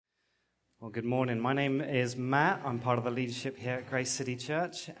Well, good morning. My name is Matt. I'm part of the leadership here at Grace City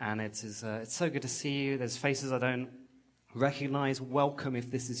Church, and it's so good to see you. There's faces I don't recognize. Welcome if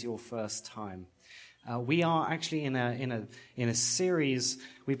this is your first time. We are actually in a series.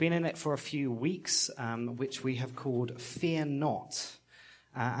 We've been in it for a few weeks, which we have called Fear Not.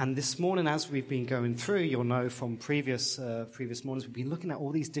 And this morning, as we've been going through, you'll know from previous mornings, we've been looking at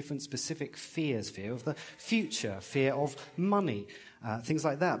all these different specific fears: fear of the future, fear of money, things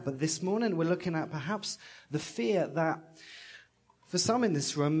like that. But this morning, we're looking at perhaps the fear that, for some in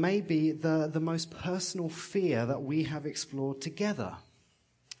this room, may be the most personal fear that we have explored together.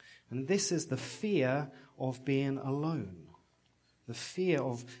 And this is the fear of being alone. The fear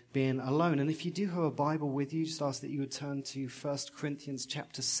of being alone. And if you do have a Bible with you, just ask that you would turn to 1 Corinthians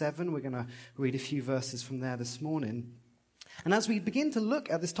chapter 7. We're going to read a few verses from there this morning. And as we begin to look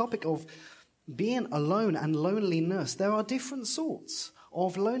at this topic of being alone and loneliness, there are different sorts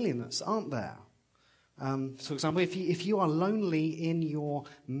of loneliness, aren't there? For example, if you are lonely in your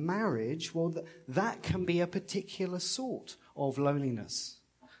marriage, well, that can be a particular sort of loneliness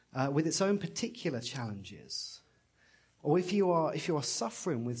with its own particular challenges. Or if you are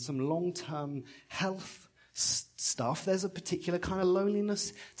suffering with some long-term health stuff, there's a particular kind of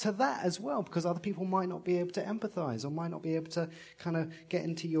loneliness to that as well, because other people might not be able to empathize or might not be able to kind of get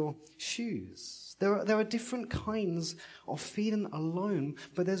into your shoes. There are different kinds of feeling alone,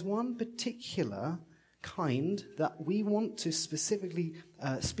 but there's one particular kind that we want to specifically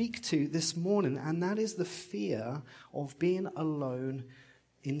speak to this morning, and that is the fear of being alone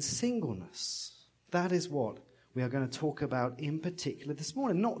in singleness. That is what we are going to talk about in particular this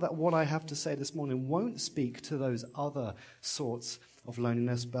morning. Not that what I have to say this morning won't speak to those other sorts of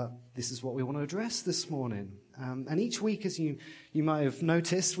loneliness, but this is what we want to address this morning. And each week, as you might have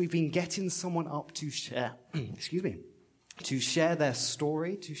noticed, we've been getting someone up to share, to share their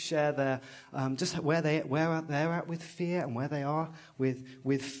story, to share their just where they're at with fear and where they are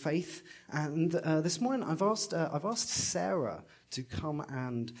with faith. And this morning, I've asked Sarah to come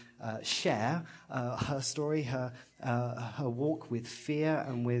and share her story, her walk with fear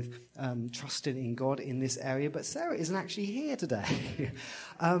and with trusting in God in this area. But Sarah isn't actually here today.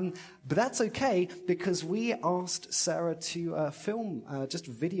 But that's okay, because we asked Sarah to film, just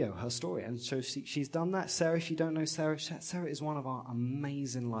video her story. And so she's done that. Sarah, if you don't know Sarah is one of our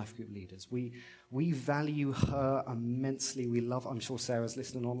amazing life group leaders. We value her immensely. We love, I'm sure Sarah's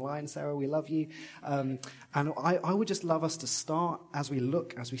listening online. Sarah, we love you. And I would just love us to start, as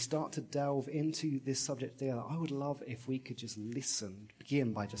we start to delve into this subject together, I would love if we could just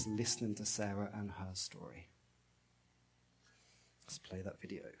begin by just listening to Sarah and her story. Let's play that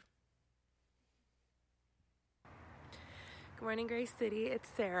video. Good morning, Grace City. It's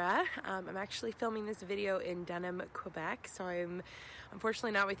Sarah. I'm actually filming this video in Denham, Quebec, so I'm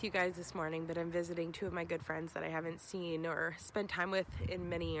unfortunately not with you guys this morning, but I'm visiting two of my good friends that I haven't seen or spent time with in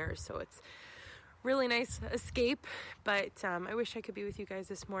many years, so it's really nice escape, but I wish I could be with you guys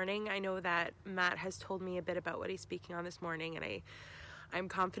this morning. I know that Matt has told me a bit about what he's speaking on this morning, and I'm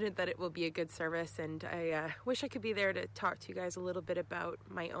confident that it will be a good service, and I wish I could be there to talk to you guys a little bit about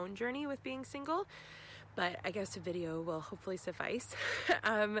my own journey with being single, but I guess a video will hopefully suffice.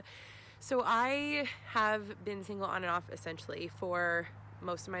 So I have been single on and off essentially for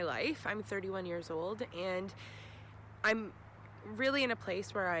most of my life. I'm 31 years old, and I'm really in a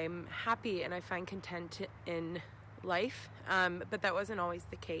place where I'm happy and I find content in life, but that wasn't always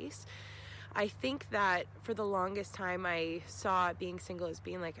the case. I think that for the longest time I saw being single as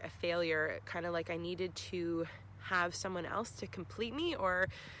being like a failure, kind of like I needed to have someone else to complete me or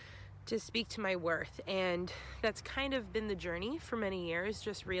to speak to my worth, and that's kind of been the journey for many years,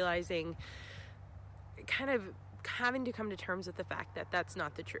 just realizing, kind of having to come to terms with the fact that that's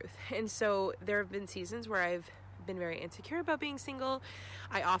not the truth. And so there have been seasons where I've been very insecure about being single.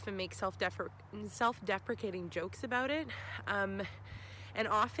 I often make self-deprecating jokes about it, and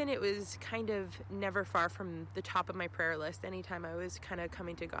often it was kind of never far from the top of my prayer list. Anytime I was kind of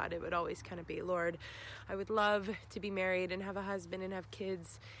coming to God, it would always kind of be, Lord, I would love to be married and have a husband and have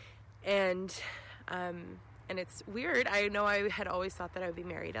kids. And it's weird. I know I had always thought that I would be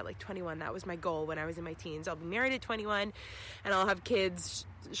married at like 21. That was my goal when I was in my teens. I'll be married at 21 and I'll have kids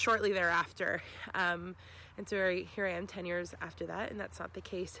shortly thereafter. And so here I am 10 years after that, and that's not the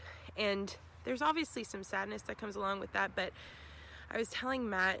case. And there's obviously some sadness that comes along with that, but I was telling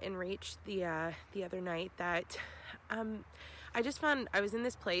Matt and Rach the other night that I just found I was in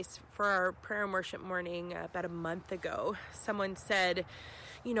this place for our prayer and worship morning about a month ago. Someone said,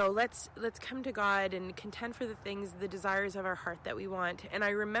 you know, let's come to God and contend for the things, the desires of our heart that we want. And I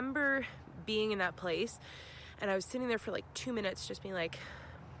remember being in that place, and I was sitting there for like 2 minutes just being like,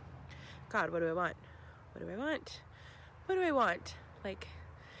 God, what do I want? What do I want? What do I want? Like,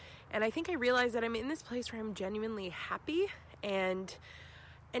 and I think I realized that I'm in this place where I'm genuinely happy and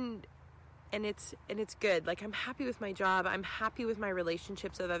it's good. Like, I'm happy with my job. I'm happy with my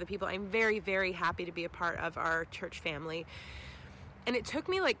relationships with other people. I'm very, very happy to be a part of our church family. And it took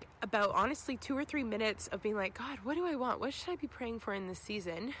me like about, honestly, 2 or 3 minutes of being like, God, what do I want? What should I be praying for in this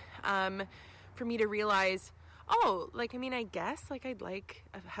season? For me to realize, I guess like I'd like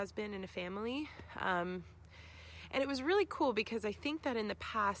a husband and a family. And it was really cool because I think that in the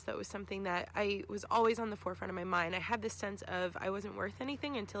past, that was something that I was always on the forefront of my mind. I had this sense of I wasn't worth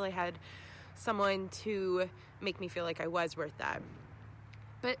anything until I had someone to make me feel like I was worth that.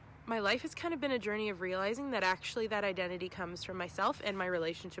 But my life has kind of been a journey of realizing that actually that identity comes from myself and my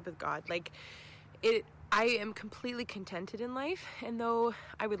relationship with God. I am completely contented in life, and though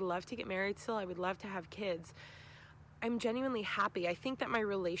I would love to get married still, I would love to have kids, I'm genuinely happy. I think that my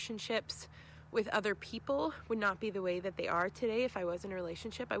relationships with other people would not be the way that they are today if I was in a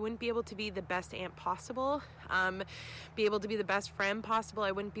relationship. I wouldn't be able to be the best aunt possible, be able to be the best friend possible.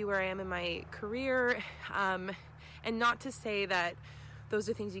 I wouldn't be where I am in my career. And not to say that those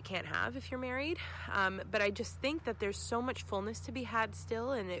are things you can't have if you're married. But I just think that there's so much fullness to be had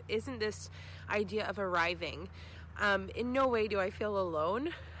still, and it isn't this idea of arriving. In no way do I feel alone,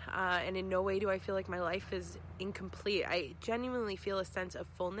 and in no way do I feel like my life is incomplete. I genuinely feel a sense of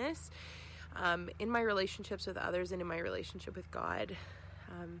fullness in my relationships with others and in my relationship with God.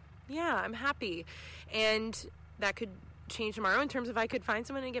 I'm happy. And that could change tomorrow in terms of I could find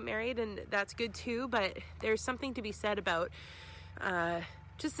someone and get married, and that's good too. But there's something to be said about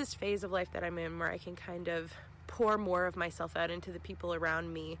just this phase of life that I'm in where I can kind of pour more of myself out into the people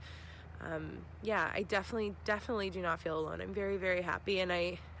around me. I definitely do not feel alone. I'm very, very happy, and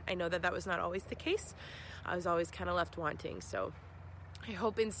I know that was not always the case. I was always kind of left wanting. So I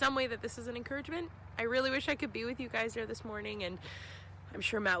hope in some way that this is an encouragement. I really wish I could be with you guys there this morning, and I'm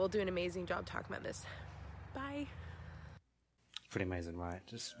sure Matt will do an amazing job talking about this. Bye. Pretty amazing, right?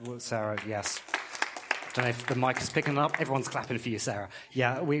 Sarah, yes. I don't know if the mic is picking up. Everyone's clapping for you, Sarah.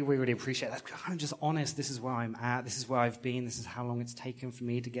 Yeah, we really appreciate that. I'm just honest. This is where I'm at. This is where I've been. This is how long it's taken for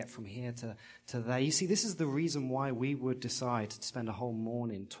me to get from here to there. You see, this is the reason why we would decide to spend a whole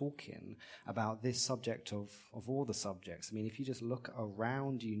morning talking about this subject of all the subjects. I mean, if you just look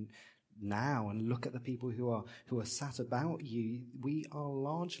around you now and look at the people who are sat about you, we are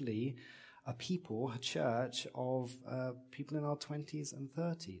largely a church of people in our 20s and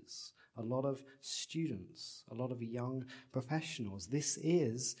 30s. A lot of students, a lot of young professionals. This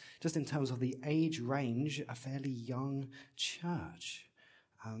is, just in terms of the age range, a fairly young church.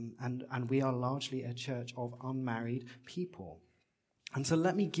 And we are largely a church of unmarried people. And so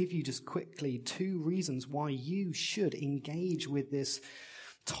let me give you just quickly 2 reasons why you should engage with this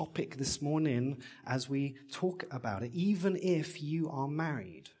topic this morning as we talk about it, even if you are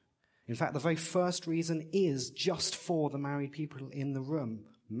married. In fact, the very first reason is just for the married people in the room.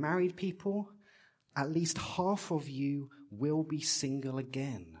 Married people, at least half of you will be single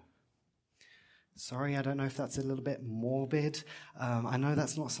again. Sorry, I don't know if that's a little bit morbid. I know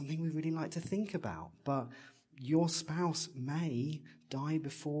that's not something we really like to think about, but your spouse may die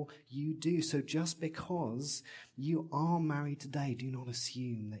before you do. So just because you are married today, do not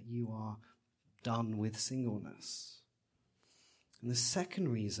assume that you are done with singleness. And the second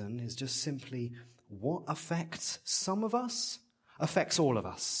reason is just simply what affects some of us affects all of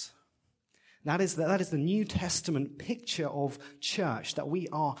us. That is the New Testament picture of church, that we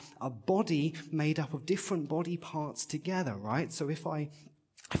are a body made up of different body parts together, right? So if I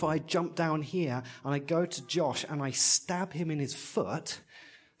jump down here and I go to Josh and I stab him in his foot,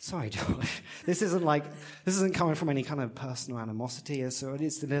 sorry, Josh, this isn't coming from any kind of personal animosity, so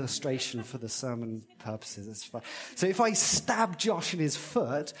it's an illustration for the sermon purposes. It's fine. So if I stab Josh in his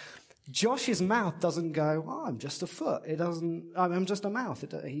foot, Josh's mouth doesn't go, I'm just a foot. I'm just a mouth.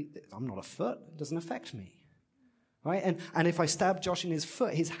 I'm not a foot. It doesn't affect me. Right? And if I stab Josh in his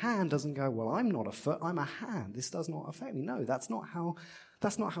foot, his hand doesn't go, well, I'm not a foot. I'm a hand. This does not affect me. No, that's not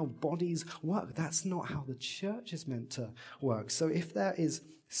how bodies work. That's not how the church is meant to work. So if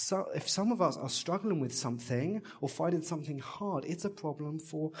some of us are struggling with something or finding something hard, it's a problem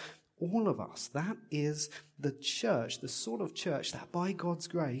for all of us. That is the church, the sort of church that by God's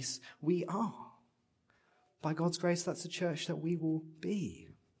grace we are. By God's grace, that's the church that we will be.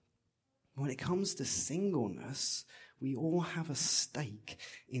 When it comes to singleness, we all have a stake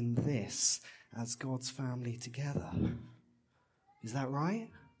in this as God's family together. Is that right?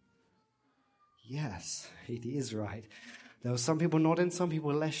 Yes, it is right. There were some people nodding, some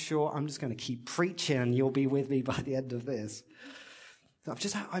people less sure. I'm just going to keep preaching and you'll be with me by the end of this. I've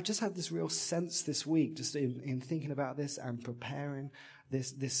just had this real sense this week, just in thinking about this and preparing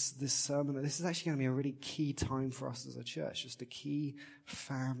this sermon, that this is actually going to be a really key time for us as a church, just a key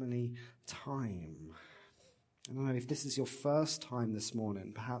family time. I don't know if this is your first time this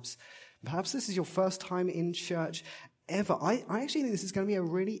morning. Perhaps this is your first time in church ever. I actually think this is going to be a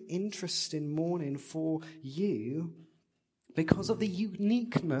really interesting morning for you because of the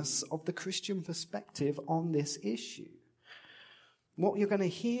uniqueness of the Christian perspective on this issue. What you're going to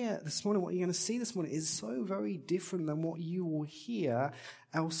hear this morning, what you're going to see this morning is so very different than what you will hear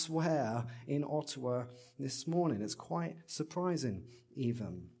elsewhere in Ottawa this morning. It's quite surprising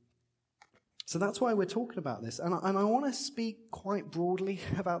even. So that's why we're talking about this. And I want to speak quite broadly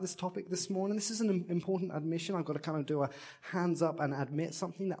about this topic this morning. This is an important admission. I've got to kind of do a hands up and admit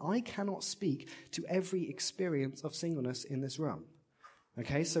something, that I cannot speak to every experience of singleness in this room.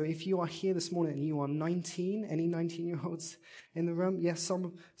 Okay, so if you are here this morning and you are 19, any 19-year-olds in the room? Yes,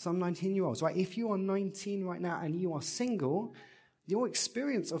 some 19-year-olds, right? If you are 19 right now and you are single, your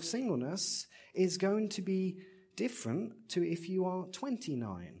experience of singleness is going to be different to if you are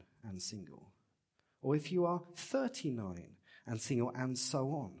 29 and single, or if you are 39 and single, and so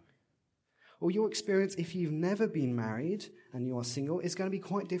on. Or your experience if you've never been married and you are single is going to be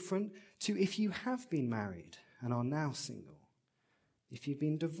quite different to if you have been married and are now single. If you've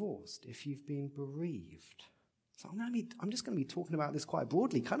been divorced, if you've been bereaved. So I'm just going to be talking about this quite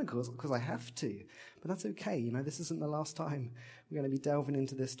broadly, kind of because I have to. But that's okay. You know, this isn't the last time we're going to be delving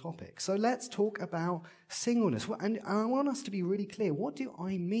into this topic. So let's talk about singleness. And I want us to be really clear. What do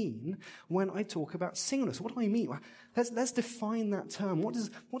I mean when I talk about singleness? What do I mean? Let's define that term. What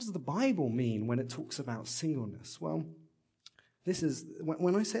does the Bible mean when it talks about singleness? Well,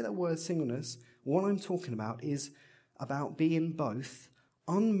 when I say that word singleness, what I'm talking about is about being both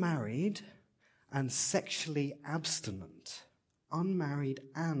unmarried and sexually abstinent. Unmarried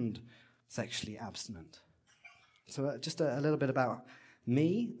and sexually abstinent. So just a little bit about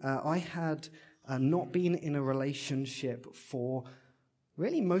me. I had not been in a relationship for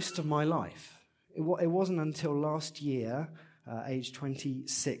really most of my life. It wasn't until last year, age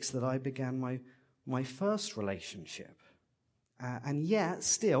 26, that I began my first relationship. And yet,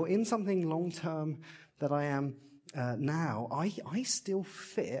 still, in something long-term that I am now, I still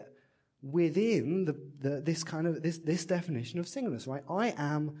fit within this definition of singleness, right? I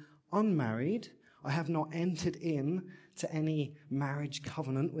am unmarried. I have not entered in to any marriage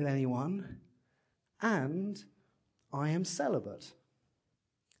covenant with anyone, and I am celibate.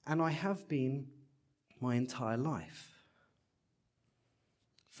 And I have been my entire life.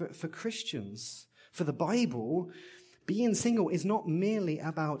 For Christians, for the Bible, being single is not merely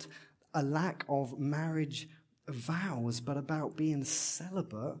about a lack of marriage vows, but about being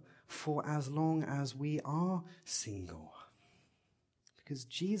celibate for as long as we are single. Because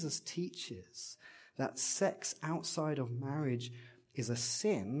Jesus teaches that sex outside of marriage is a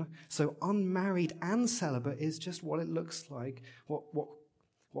sin, so unmarried and celibate is just what it looks like,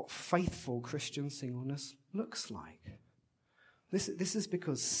 what faithful Christian singleness looks like. This is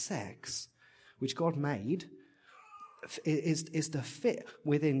because sex, which God made, is to fit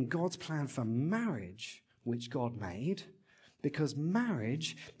within God's plan for marriage, which God made, because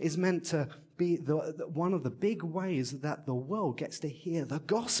marriage is meant to be one of the big ways that the world gets to hear the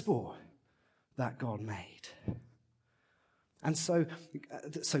gospel that God made. And so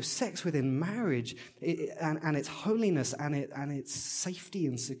sex within marriage and its holiness and its safety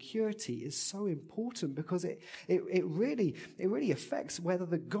and security is so important, because it really affects whether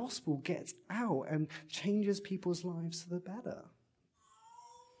the gospel gets out and changes people's lives for the better.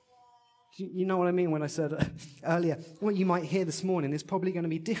 You know what I mean when I said earlier, what you might hear this morning is probably going to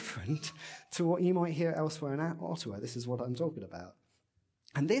be different to what you might hear elsewhere in Ottawa. This is what I'm talking about.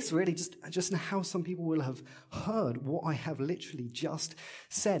 And this really, just how some people will have heard what I have literally just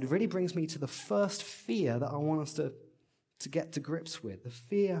said, really brings me to the first fear that I want us to get to grips with. The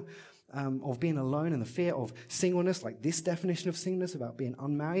fear of being alone and the fear of singleness, like this definition of singleness about being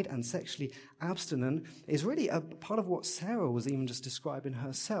unmarried and sexually abstinent, is really a part of what Sarah was even just describing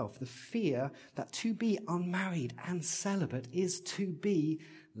herself. The fear that to be unmarried and celibate is to be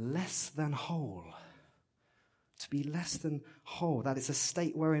less than whole. To be less than whole. That it's a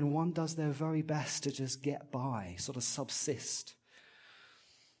state wherein one does their very best to just get by, sort of subsist.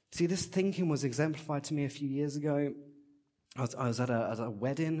 See, this thinking was exemplified to me a few years ago. I was at a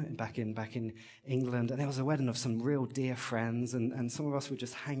wedding back in England, and there was a wedding of some real dear friends, and some of us were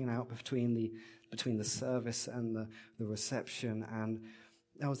just hanging out between the service and the reception, and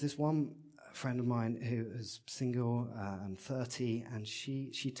there was this one friend of mine who is single and 30, and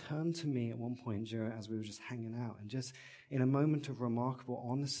she turned to me at one point as we were just hanging out, and just in a moment of remarkable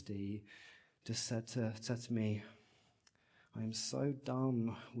honesty, just said to me, "I am so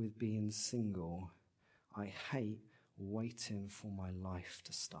done with being single. I hate waiting for my life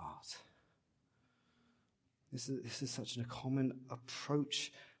to start." This is such a common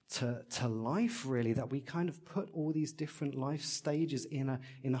approach to life, really, that we kind of put all these different life stages in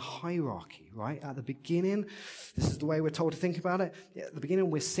a hierarchy, right? At the beginning, this is the way we're told to think about it. At the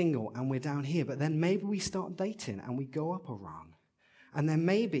beginning, we're single and we're down here, but then maybe we start dating and we go up a rung. And then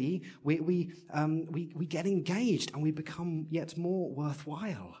maybe we get engaged and we become yet more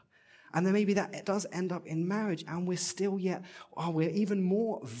worthwhile. And then maybe that does end up in marriage, and we're even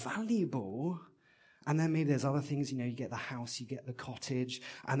more valuable. And then maybe there's other things, you get the house, you get the cottage,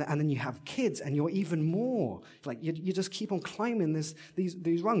 and then you have kids, and you're even more, like, you just keep on climbing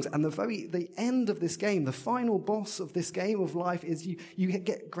these rungs. And the end of this game, the final boss of this game of life is you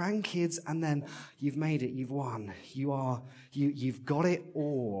get grandkids, and then you've made it, you've won. You've got it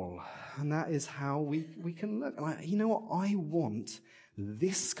all. And that is how we can look. And you know what? I want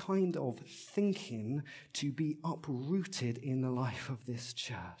this kind of thinking to be uprooted in the life of this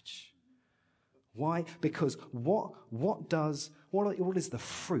church. Why? Because what is the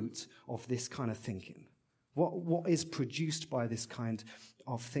fruit of this kind of thinking? What is produced by this kind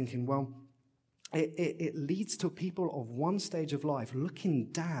of thinking? Well, it leads to people of one stage of life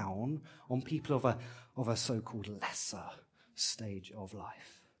looking down on people of a so-called lesser stage of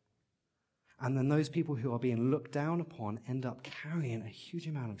life. And then those people who are being looked down upon end up carrying a huge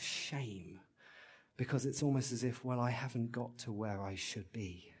amount of shame, because it's almost as if, well, I haven't got to where I should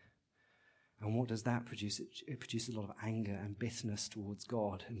be. And what does that produce? It produces a lot of anger and bitterness towards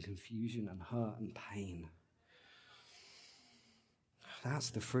God, and confusion and hurt and pain.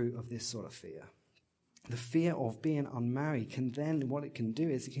 That's the fruit of this sort of fear. The fear of being unmarried what it can do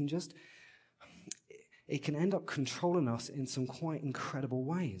is it can end up controlling us in some quite incredible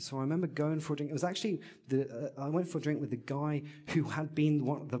ways. So I remember going for a drink. It was actually I went for a drink with the guy who had been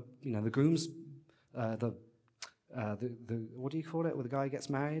one of the grooms, the what do you call it when the guy gets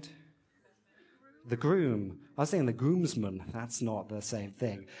married? The groom. I was saying the groomsman. That's not the same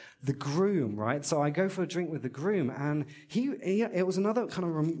thing. The groom, right? So I go for a drink with the groom, and it was another kind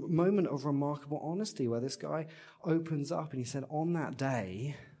of moment of remarkable honesty where this guy opens up and he said, on that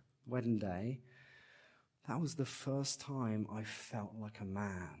day, wedding day, that was the first time I felt like a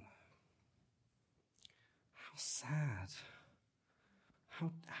man. How sad.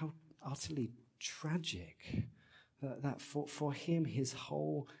 How utterly tragic. That for him, his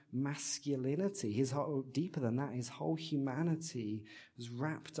whole masculinity, deeper than that, his whole humanity was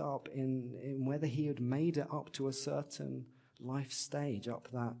wrapped up in whether he had made it up to a certain life stage, up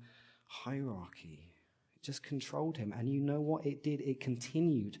that hierarchy. It just controlled him. And you know what it did? It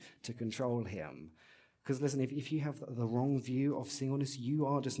continued to control him. Because listen, if you have the wrong view of singleness, you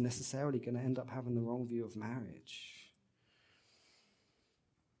are just necessarily going to end up having the wrong view of marriage.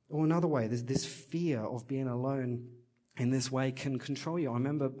 Or another way, there's this fear of being alone in this way can control you. I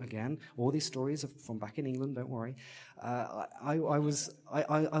remember, again, all these stories from back in England, don't worry. I was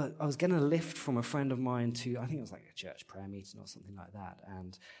getting a lift from a friend of mine to, I think it was like a church prayer meeting or something like that.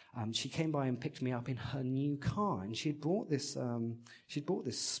 And she came by and picked me up in her new car. And she'd bought this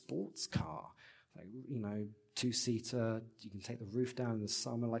sports car, like, 2-seater. You can take the roof down in the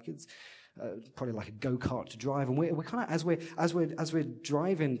summer. Like it's probably like a go-kart to drive, and we're kind of as we're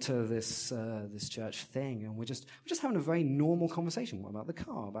driving to this church thing, and we're just having a very normal conversation about the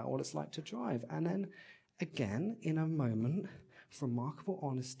car, about what it's like to drive, and then again in a moment of remarkable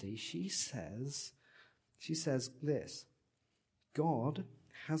honesty, she says this: God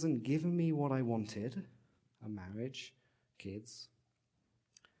hasn't given me what I wanted, a marriage, kids,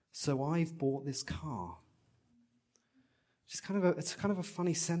 so I've bought this car. It's kind of a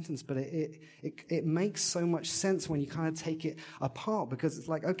funny sentence, but it makes so much sense when you kind of take it apart, because it's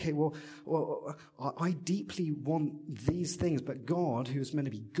like, okay, well, I deeply want these things, but God, who's meant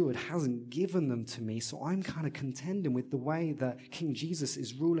to be good, hasn't given them to me, so I'm kind of contending with the way that King Jesus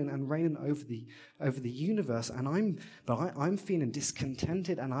is ruling and reigning over the universe, and I'm feeling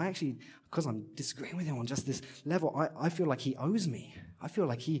discontented, and I actually, because I'm disagreeing with him on just this level, I feel like he owes me. I feel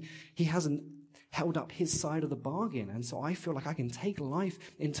like he hasn't held up his side of the bargain. And so I feel like I can take life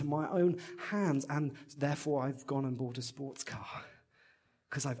into my own hands, and therefore I've gone and bought a sports car.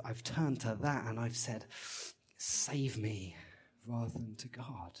 Because I've turned to that and I've said, save me, rather than to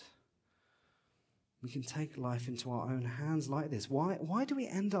God. We can take life into our own hands like this. Why do we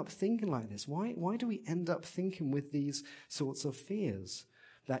end up thinking like this? Why do we end up thinking with these sorts of fears?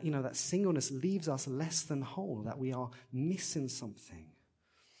 that, that singleness leaves us less than whole, that we are missing something.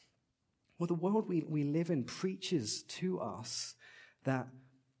 Well, the world we live in preaches to us that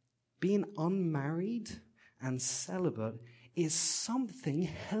being unmarried and celibate is something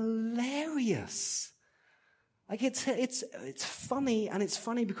hilarious. Like it's funny, and it's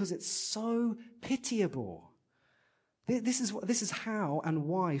funny because it's so pitiable. This is how and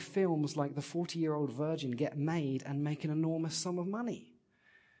why films like The 40-Year-Old Virgin get made and make an enormous sum of money.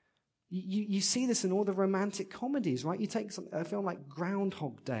 You see this in all the romantic comedies, right? You take a film like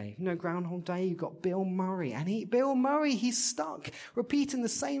Groundhog Day. Groundhog Day, you've got Bill Murray. And he's stuck repeating the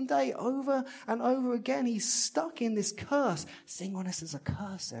same day over and over again. He's stuck in this curse. Singleness is a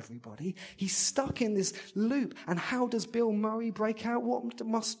curse, everybody. He's stuck in this loop. And how does Bill Murray break out? What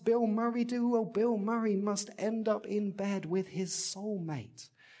must Bill Murray do? Well, Bill Murray must end up in bed with his soulmate.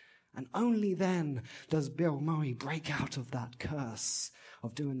 And only then does Bill Murray break out of that curse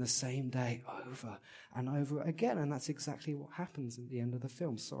of doing the same day over and over again. And that's exactly what happens at the end of the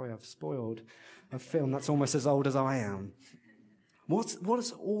film. Sorry, I've spoiled a film that's almost as old as I am. What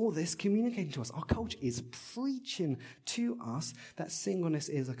is all this communicating to us? Our culture is preaching to us that singleness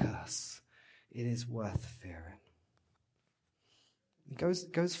is a curse. It is worth fearing. It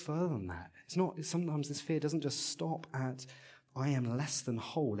goes further than that. Sometimes this fear doesn't just stop at, I am less than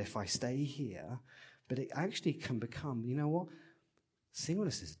whole if I stay here, but it actually can become, you know what?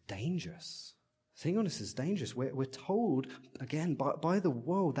 Singleness is dangerous. Singleness is dangerous. We're told, again, by the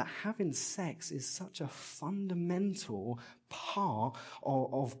world that having sex is such a fundamental part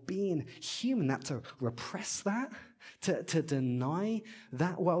of being human, that to repress that, to deny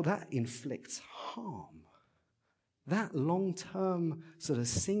that, well, that inflicts harm. That long-term sort of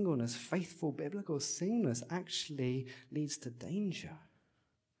singleness, faithful biblical singleness, actually leads to danger.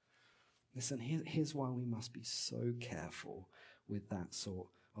 Listen, here's why we must be so careful with that sort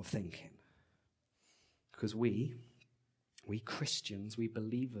of thinking. Because we Christians, we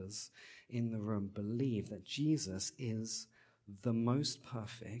believers in the room, believe that Jesus is the most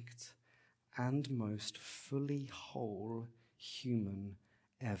perfect and most fully whole human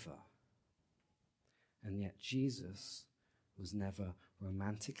ever. And yet Jesus was never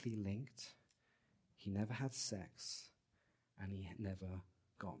romantically linked, he never had sex, and he never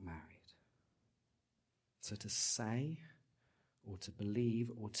got married. So to say, or to believe,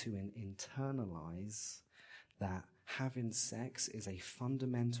 or to internalize that having sex is a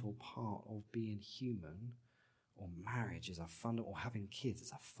fundamental part of being human, or marriage is or having kids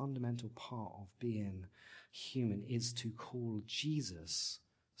is a fundamental part of being human, is to call Jesus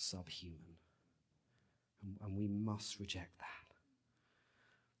subhuman. And we must reject that.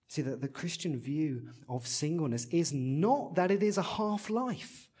 See, that the Christian view of singleness is not that it is a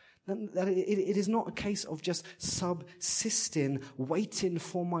half-life. That it is not a case of just subsisting, waiting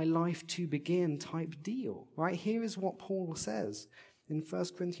for my life to begin type deal. Right? Here is what Paul says in 1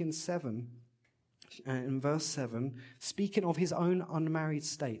 Corinthians 7, in verse 7, speaking of his own unmarried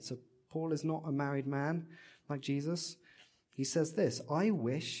state. So Paul is not a married man like Jesus. He says this, I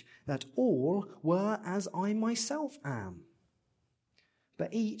wish that all were as I myself am.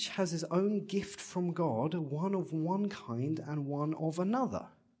 But each has his own gift from God, one of one kind and one of another.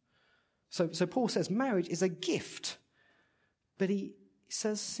 So Paul says marriage is a gift, but he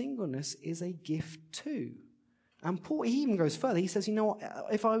says singleness is a gift too. And Paul, he even goes further. He says, you know what,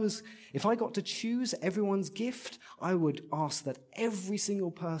 if I got to choose everyone's gift, I would ask that every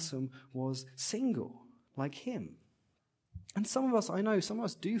single person was single, like him. And some of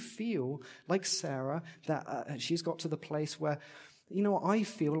us do feel like Sarah, that she's got to the place where, you know, I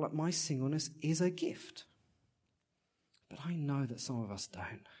feel like my singleness is a gift. But I know that some of us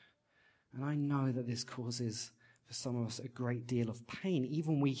don't. And I know that this causes, for some of us, a great deal of pain.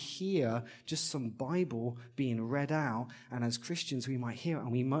 Even we hear just some Bible being read out, and as Christians we might hear it,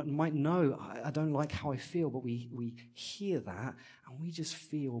 and we might know, I don't like how I feel, but we hear that, and we just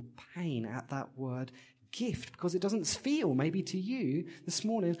feel pain at that word gift, because it doesn't feel, maybe to you this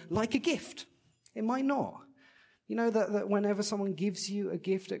morning, like a gift. It might not. You know that whenever someone gives you a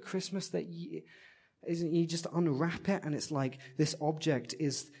gift at Christmas, that you just unwrap it, and it's like this object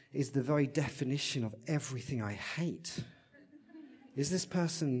is the very definition of everything I hate. Is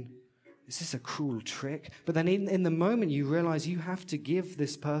this a cruel trick? But then in the moment you realize you have to give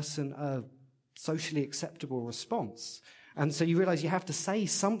this person a socially acceptable response. And so you realize you have to say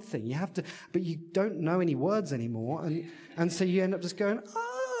something. But you don't know any words anymore. And so you end up just going,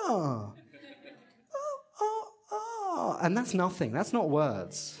 and that's nothing. That's not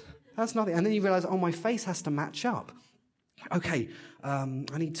words. That's nothing. And then you realize, my face has to match up. Okay, I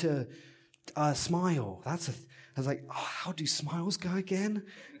need to Smile. I was like, oh, how do smiles go again?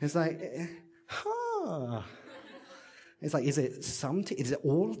 It's like, It's like, is it is it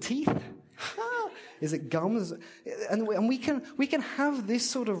all teeth? Is it gums? And we can have this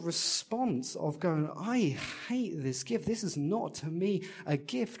sort of response of going, I hate this gift. This is not, to me, a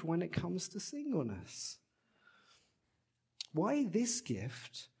gift when it comes to singleness. Why this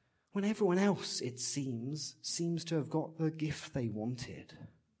gift when everyone else, it seems to have got the gift they wanted?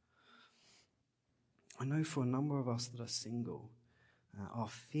 I know for a number of us that are single, our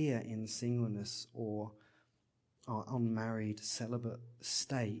fear in singleness or our unmarried celibate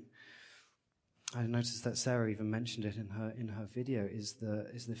state, I noticed that Sarah even mentioned it in her video, is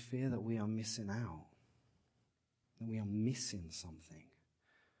the fear that we are missing out, that we are missing something,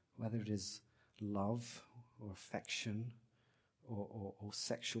 whether it is love or affection or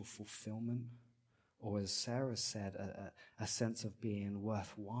sexual fulfillment, or as Sarah said, a sense of being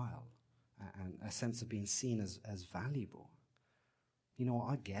worthwhile and a sense of being seen as valuable. You know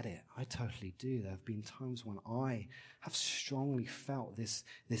what, I get it. I totally do. There have been times when I have strongly felt this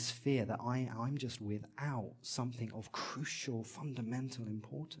fear that I'm just without something of crucial, fundamental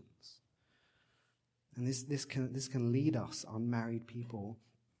importance. And this can lead us, unmarried people,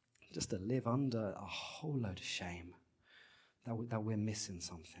 just to live under a whole load of shame that we're missing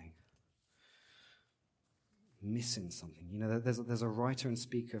something. You know, there's a writer and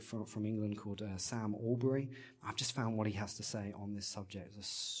speaker from England called Sam Albury. I've just found what he has to say on this subject is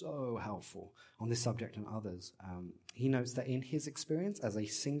so helpful on this subject and others. He notes that in his experience as a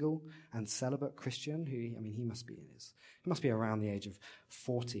single and celibate Christian, he must be around the age of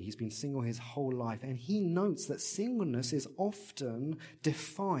 40. He's been single his whole life, and he notes that singleness is often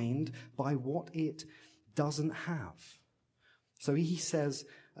defined by what it doesn't have. So he says,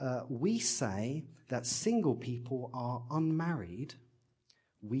 we say that single people are unmarried.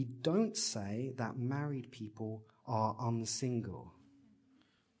 We don't say that married people are unsingle.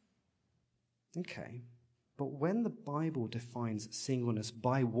 Okay, but when the Bible defines singleness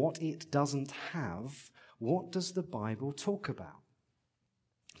by what it doesn't have, what does the Bible talk about?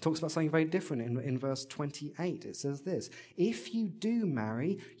 It talks about something very different in verse 28. It says this: if you do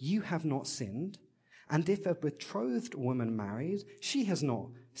marry, you have not sinned. And if a betrothed woman marries, she has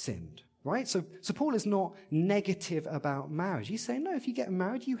not sinned, right? So Paul is not negative about marriage. He's saying, no, if you get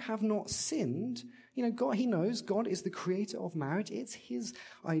married, you have not sinned. You know, God, he knows God is the creator of marriage. It's his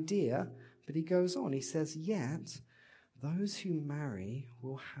idea. But he goes on, he says, yet those who marry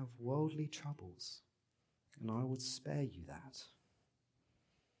will have worldly troubles, and I would spare you that.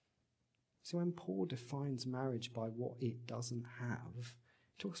 So when Paul defines marriage by what it doesn't have,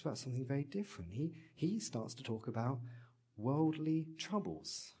 talks about something very different. He starts to talk about worldly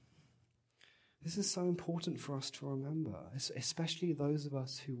troubles. This is so important for us to remember, especially those of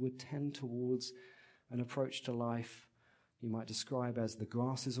us who would tend towards an approach to life you might describe as the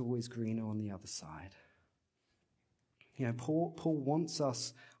grass is always greener on the other side. You know, Paul wants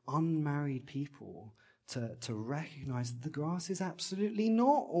us unmarried people to recognize that the grass is absolutely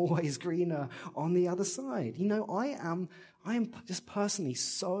not always greener on the other side. You know, I am just personally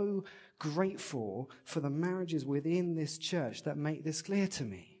so grateful for the marriages within this church that make this clear to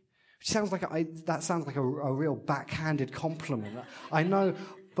me. Which sounds like a real backhanded compliment. I know,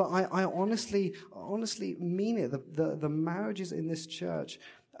 but I honestly mean it. The marriages in this church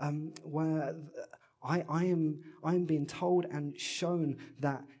where I am being told and shown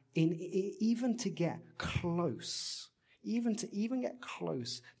that even to get close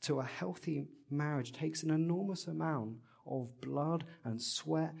to a healthy marriage takes an enormous amount of blood and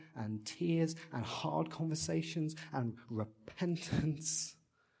sweat and tears and hard conversations and repentance,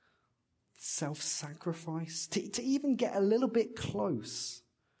 self-sacrifice, to even get a little bit close.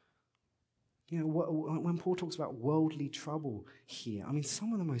 You know, when Paul talks about worldly trouble here, I mean,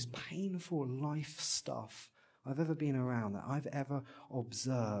 some of the most painful life stuff I've ever been around, that I've ever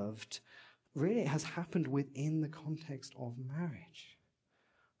observed, really it has happened within the context of marriage.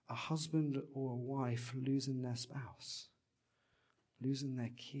 A husband or a wife losing their spouse, losing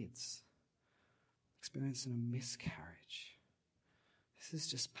their kids, experiencing a miscarriage. This is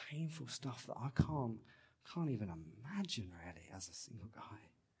just painful stuff that I can't even imagine really as a single guy.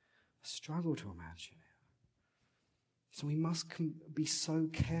 I struggle to imagine it. So we must be so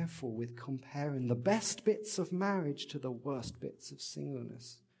careful with comparing the best bits of marriage to the worst bits of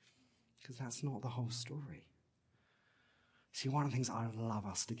singleness, because that's not the whole story. See, one of the things I love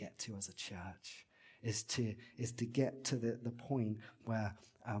us to get to as a church is to get to the point where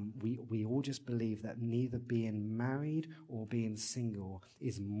we all just believe that neither being married or being single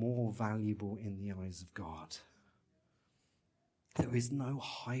is more valuable in the eyes of God. There is no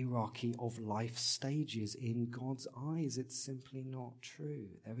hierarchy of life stages in God's eyes. It's simply not true.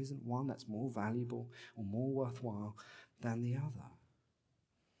 There isn't one that's more valuable or more worthwhile than the other.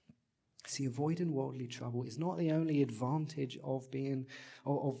 See, avoiding worldly trouble is not the only advantage of being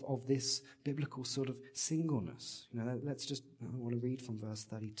of this biblical sort of singleness. I want to read from verse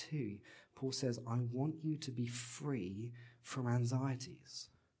 32. Paul says, I want you to be free from anxieties.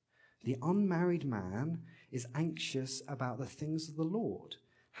 The unmarried man is anxious about the things of the Lord,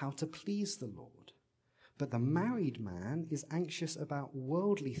 how to please the Lord. But the married man is anxious about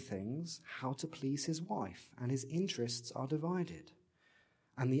worldly things, how to please his wife, and his interests are divided.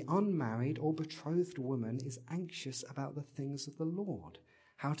 And the unmarried or betrothed woman is anxious about the things of the Lord,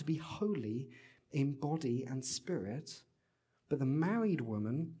 how to be holy in body and spirit. But the married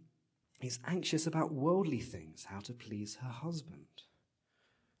woman is anxious about worldly things, how to please her husband.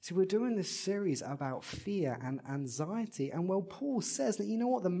 See, we're doing this series about fear and anxiety, and Paul says that,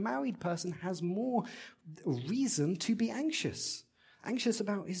 the married person has more reason to be anxious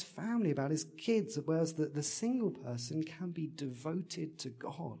about his family, about his kids, whereas the single person can be devoted to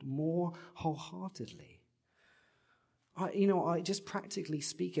God more wholeheartedly. Just practically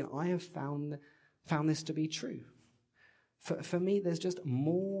speaking, I have found this to be true. For me, there's just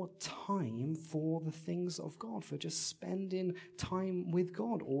more time for the things of God, for just spending time with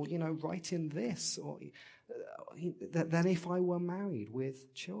God, or, writing this, or than if I were married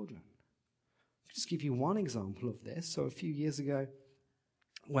with children. I'll just give you one example of this. So a few years ago,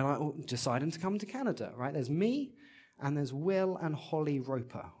 when I decided to come to Canada, right? There's me, and there's Will and Holly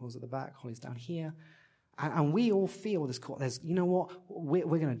Roper. Will's at the back, Holly's down here. And we all feel this call. We're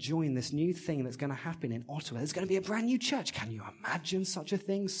going to join this new thing that's going to happen in Ottawa. There's going to be a brand new church. Can you imagine such a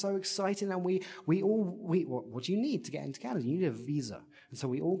thing? So exciting. And what do you need to get into Canada? You need a visa. And so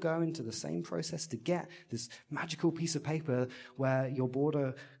we all go into the same process to get this magical piece of paper where your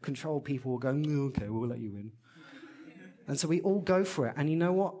border control people will go, okay, we'll let you in. And so we all go for it. And you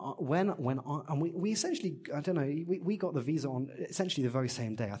know what? We essentially, we got the visa on essentially the very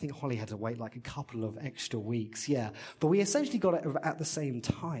same day. I think Holly had to wait like a couple of extra weeks, yeah. But we essentially got it at the same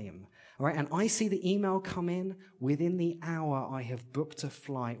time, right? And I see the email come in. Within the hour, I have booked a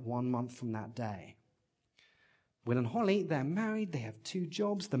flight 1 month from that day. Will and Holly, they're married, they have 2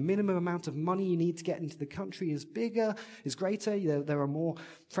 jobs. The minimum amount of money you need to get into the country is greater. There are more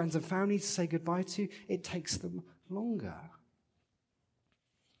friends and family to say goodbye to. It takes them longer.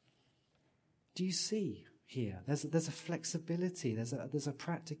 Do you see here? There's a flexibility, there's a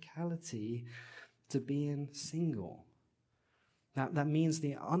practicality to being single. That means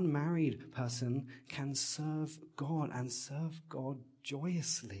the unmarried person can serve God and serve God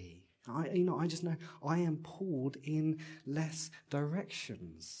joyously. I just know I am pulled in less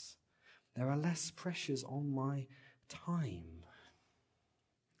directions. There are less pressures on my time.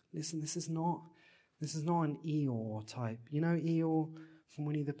 Listen, this is not an Eeyore type. You know Eeyore from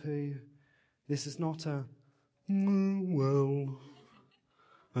Winnie the Pooh? This is not a, well,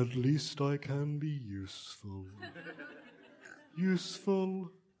 at least I can be useful.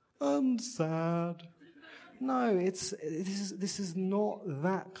 Useful and sad. No, this is not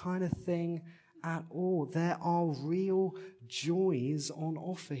that kind of thing at all. There are real joys on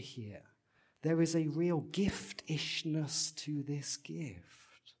offer here. There is a real giftishness to this gift.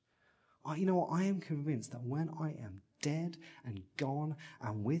 I am convinced that when I am dead and gone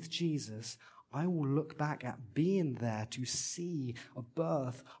and with Jesus, I will look back at being there to see a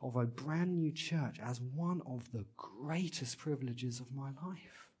birth of a brand new church as one of the greatest privileges of my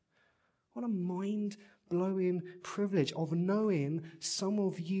life. What a mind-blowing privilege of knowing some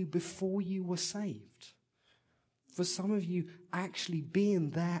of you before you were saved. For some of you actually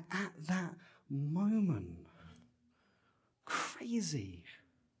being there at that moment. Crazy.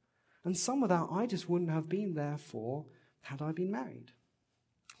 And some of that I just wouldn't have been there for had I been married.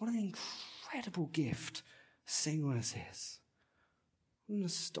 What an incredible gift singleness is. What an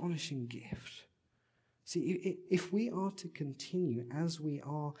astonishing gift. See, if we are to continue as we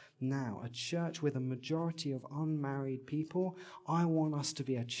are now, a church with a majority of unmarried people, I want us to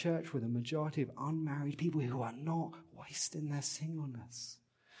be a church with a majority of unmarried people who are not wasting their singleness,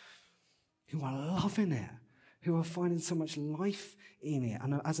 who are loving it, who are finding so much life in it,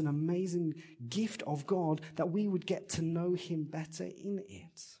 and as an amazing gift of God that we would get to know him better in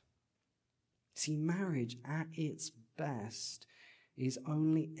it. See, marriage at its best is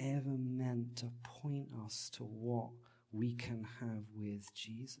only ever meant to point us to what we can have with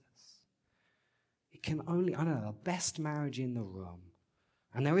Jesus. It can only, the best marriage in the room,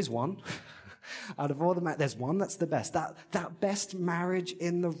 And there is one. Out of all there's one that's the best. That best marriage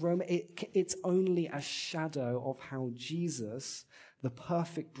in the room, it's only a shadow of how Jesus, the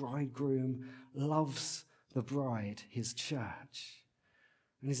perfect bridegroom, loves the bride, his church.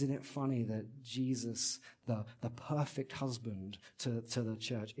 And isn't it funny that Jesus, the perfect husband to the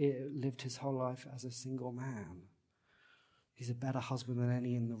church, lived his whole life as a single man? He's a better husband than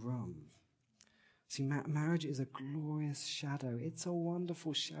any in the room. See, marriage is a glorious shadow. It's a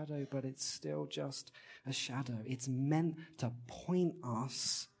wonderful shadow, but it's still just a shadow. It's meant to point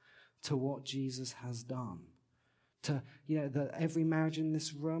us to what Jesus has done. Every marriage in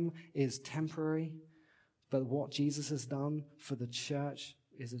this room is temporary, but what Jesus has done for the church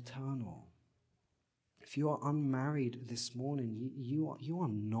is eternal. If you are unmarried this morning, you are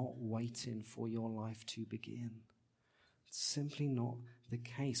not waiting for your life to begin. It's simply not the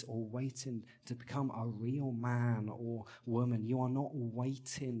case, or waiting to become a real man or woman. You are not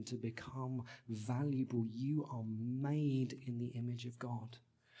waiting to become valuable. You are made in the image of God.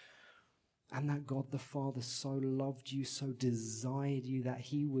 And that God the Father so loved you, so desired you, that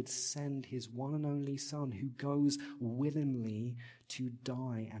he would send his one and only Son, who goes willingly to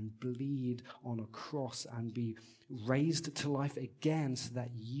die and bleed on a cross and be raised to life again, so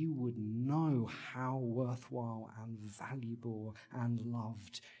that you would know how worthwhile and valuable and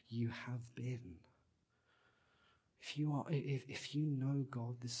loved you have been. If you know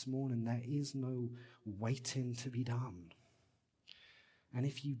God this morning, there is no waiting to be done. And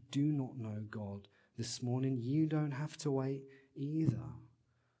if you do not know God this morning, you don't have to wait either.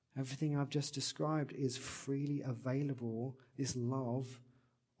 Everything I've just described is freely available. This love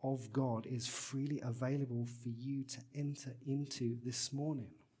of God is freely available for you to enter into this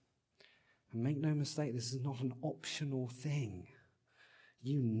morning. And make no mistake, this is not an optional thing.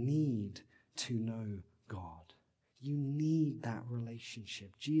 You need to know God. You need that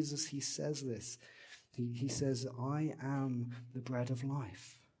relationship. Jesus, he says this. He says, I am the bread of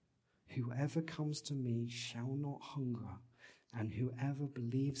life. Whoever comes to me shall not hunger, and whoever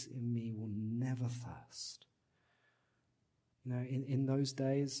believes in me will never thirst. You know, in those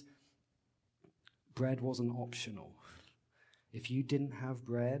days, bread wasn't optional. If you didn't have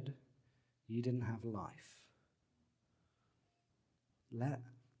bread, you didn't have life.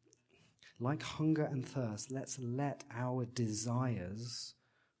 Like hunger and thirst, let's let our desires,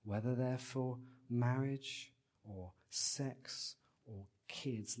 whether they're for marriage or sex or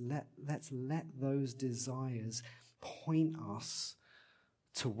kids, let's let those desires point us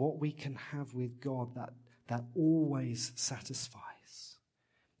to what we can have with God that always satisfies.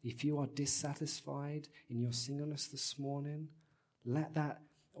 If you are dissatisfied in your singleness this morning, let that,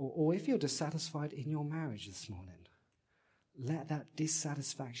 or if you're dissatisfied in your marriage this morning, let that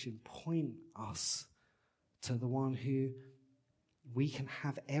dissatisfaction point us to the one who we can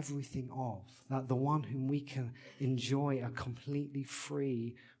have everything of, that the one whom we can enjoy a completely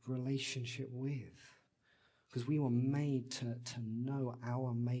free relationship with. Because we were made to know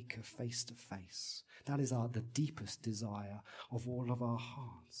our Maker face to face. That is the deepest desire of all of our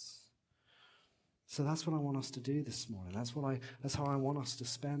hearts. So that's what I want us to do this morning. That's how I want us to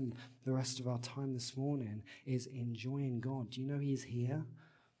spend the rest of our time this morning, is enjoying God. Do you know he's here?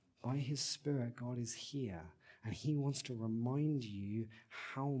 By his Spirit, God is here. And he wants to remind you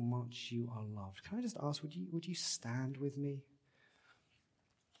how much you are loved. Can I just ask, would you stand with me?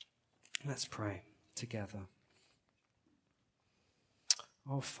 Let's pray together.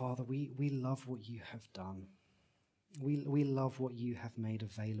 Oh, Father, we love what you have done. We love what you have made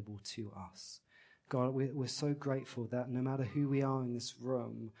available to us. God, we're so grateful that no matter who we are in this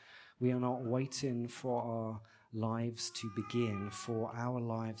room, we are not waiting for our lives to begin, for our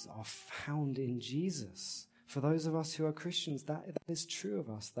lives are found in Jesus. For those of us who are Christians, that is true of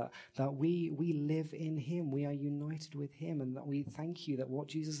us, that we live in him, we are united with him, and that we thank you that what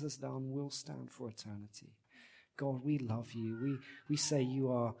Jesus has done will stand for eternity. God, we love you. We say you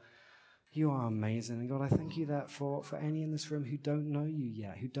are amazing. And God, I thank you that for any in this room who don't know you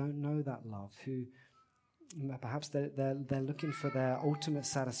yet, who don't know that love, who perhaps they're looking for their ultimate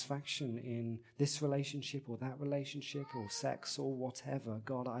satisfaction in this relationship or that relationship or sex or whatever.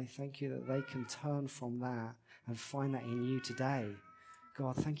 God, I thank you that they can turn from that and find that in you today.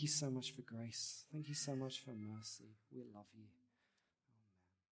 God, thank you so much for grace. Thank you so much for mercy. We love you.